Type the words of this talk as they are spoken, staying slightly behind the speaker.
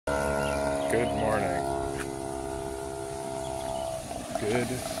Good morning. Good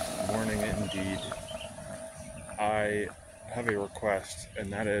morning indeed. I have a request,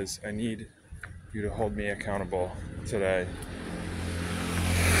 and that is I need you to hold me accountable today.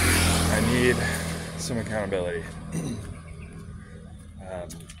 I need some accountability. um,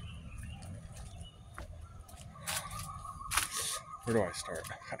 where do I start?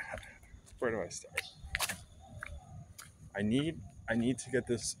 Where do I start? I need to get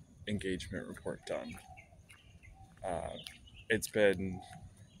this engagement report done. Uh, it's been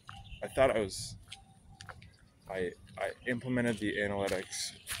I thought I implemented the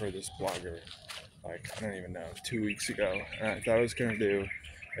analytics for this blogger like I don't even know 2 weeks ago, and I thought I was gonna do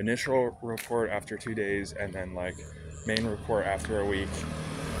initial report after 2 days and then like main report after a week,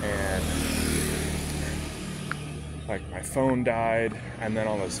 and like my phone died and then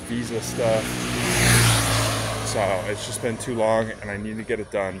all this visa stuff, so it's just been too long and I need to get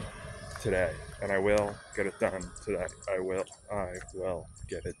it done today, and I will get it done today. I will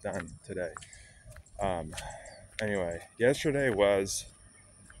get it done today. Anyway, yesterday was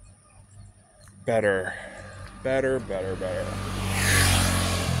better.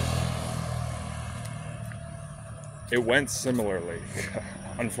 It went similarly,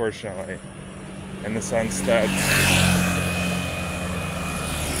 unfortunately, in the sense that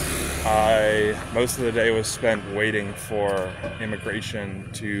most of the day was spent waiting for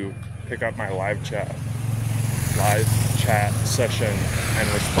immigration to pick up my live chat session and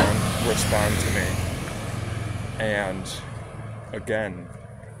respond to me. And again,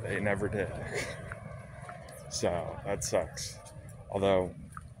 they never did. So that sucks. Although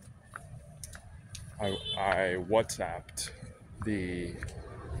I WhatsApped the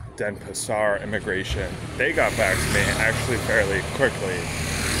Denpasar immigration. They got back to me actually fairly quickly.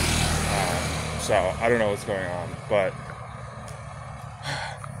 So I don't know what's going on, but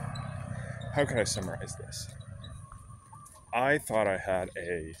how can I summarize this? I thought I had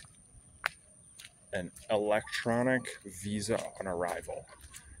an electronic visa on arrival.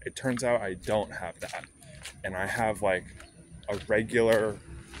 It turns out I don't have that, and I have like a regular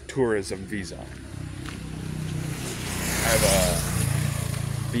tourism visa. I have a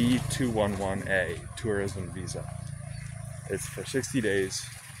B211A tourism visa. It's for 60 days,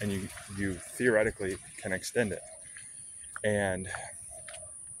 and you theoretically can extend it. And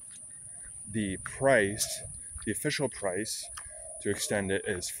the official price to extend it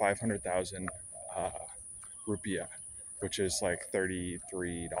is 500,000 rupiah, which is like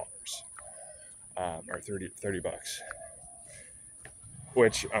 $33 or 30 bucks,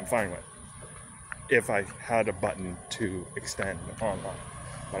 which I'm fine with if I had a button to extend online,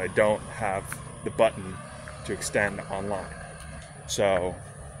 but I don't have the button to extend online. So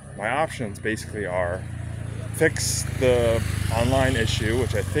my options basically are fix the online issue,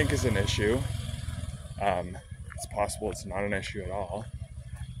 which I think is an issue. It's possible it's not an issue at all.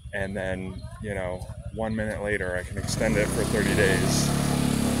 And then, 1 minute later, I can extend it for 30 days.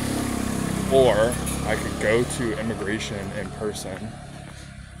 Or I could go to immigration in person,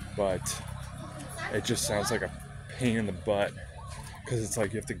 but it just sounds like a pain in the butt, because it's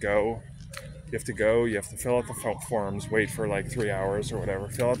like you have to fill out the forms, wait for like 3 hours or whatever,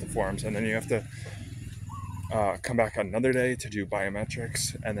 fill out the forms, and then you have to come back another day to do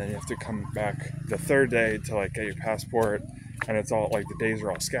biometrics, and then you have to come back the third day to like get your passport, and it's all like the days are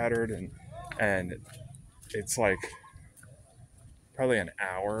all scattered, and it's like probably an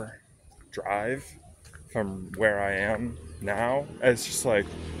hour drive from where I am now. It's just like,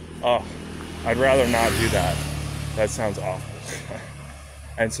 oh, I'd rather not do that. That sounds awful.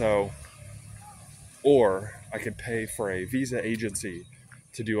 And so, or I could pay for a visa agency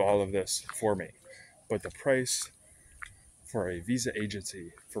to do all of this for me. But the price for a visa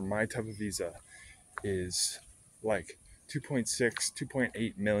agency for my type of visa is like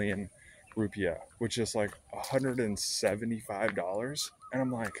 2.8 million rupiah, which is like $175. And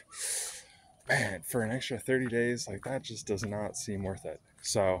I'm like, man, for an extra 30 days, like that just does not seem worth it.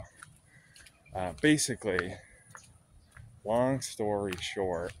 So basically, long story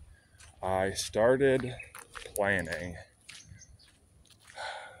short, I started planning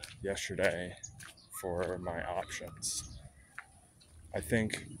yesterday for my options. I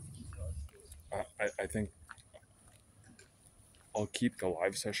think I'll keep the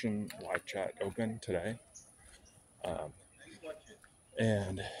live chat open today,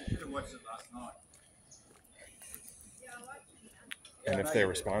 and if they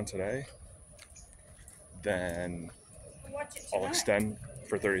respond today, then I'll extend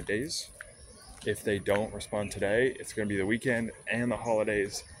for 30 days. If they don't respond today, it's going to be the weekend and the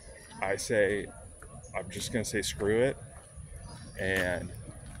holidays. I'm just going to say screw it, and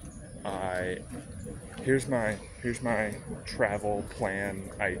I here's my travel plan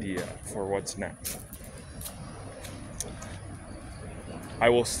idea for what's next. I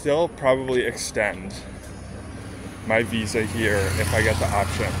will still probably extend my visa here if I get the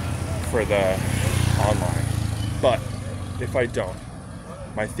option for the online. But if I don't,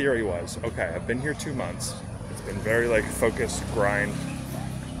 my theory was, okay, I've been here 2 months. It's been very like focused grind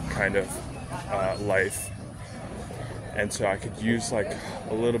kind of life. And so I could use like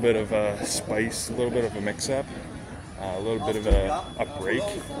a little bit of a spice, a little bit of a mix up, a little bit of a break.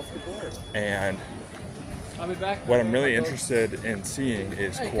 And what I'm really interested in seeing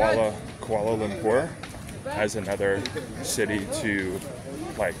is Kuala Lumpur as another city to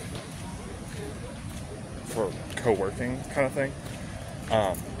like for co-working kind of thing.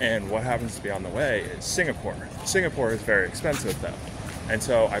 And what happens to be on the way is Singapore. Singapore is very expensive though. And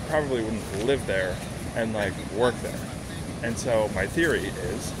so I probably wouldn't live there and like work there. And so my theory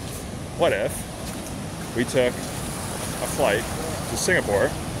is, what if we took a flight to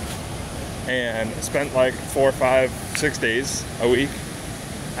Singapore and spent like 4, 5, 6 days a week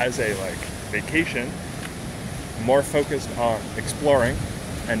as a like vacation, more focused on exploring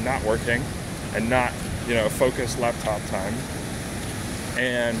and not working and not, focused laptop time,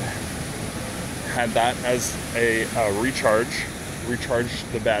 and had that as a recharge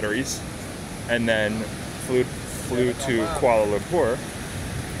the batteries, and then flew to Kuala Lumpur,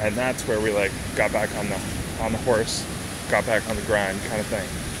 and that's where we like got back on the horse, got back on the grind kind of thing.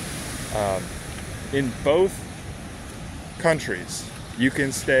 In both countries, you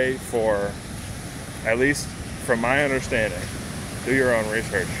can stay for, at least from my understanding, do your own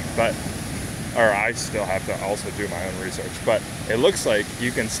research, or I still have to also do my own research, but it looks like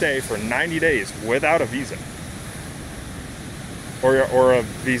you can stay for 90 days without a visa. Or a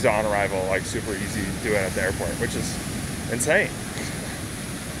visa on arrival, like super easy to do it at the airport, which is insane.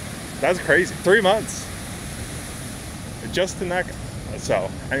 That's crazy. 3 months. Just in that. So,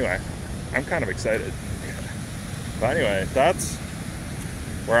 anyway, I'm kind of excited. But anyway, that's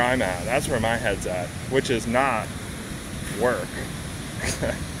where I'm at. That's where my head's at, which is not work.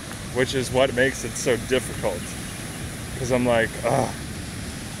 Which is what makes it so difficult. Because I'm like,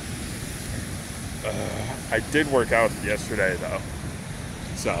 I did work out yesterday though,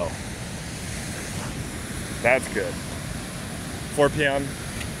 so that's good. 4 p.m.,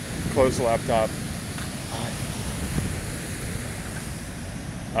 close the laptop.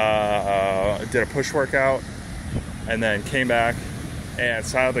 Did a push workout, and then came back and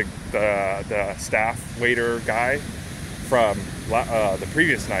saw the staff waiter guy from the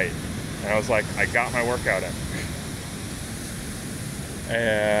previous night, and I was like, I got my workout in.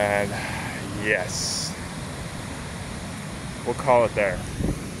 And yes, we'll call it there.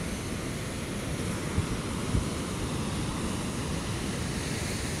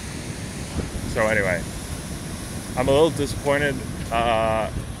 So anyway, I'm a little disappointed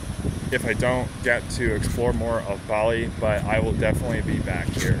if I don't get to explore more of Bali, but I will definitely be back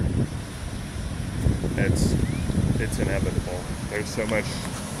here. It's inevitable. There's so much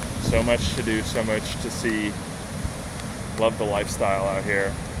to do, so much to see. Love the lifestyle out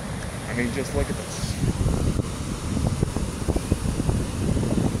here. I mean, just look at this.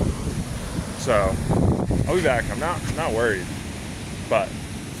 So, I'll be back. I'm not worried, but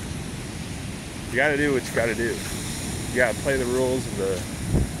you gotta do what you gotta do. You gotta play the rules of the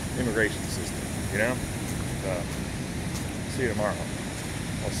immigration system, So, see you tomorrow.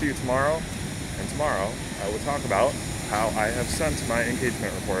 I'll see you tomorrow, and tomorrow I will talk about how I have sent my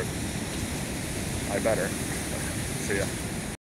engagement report. I better. See ya.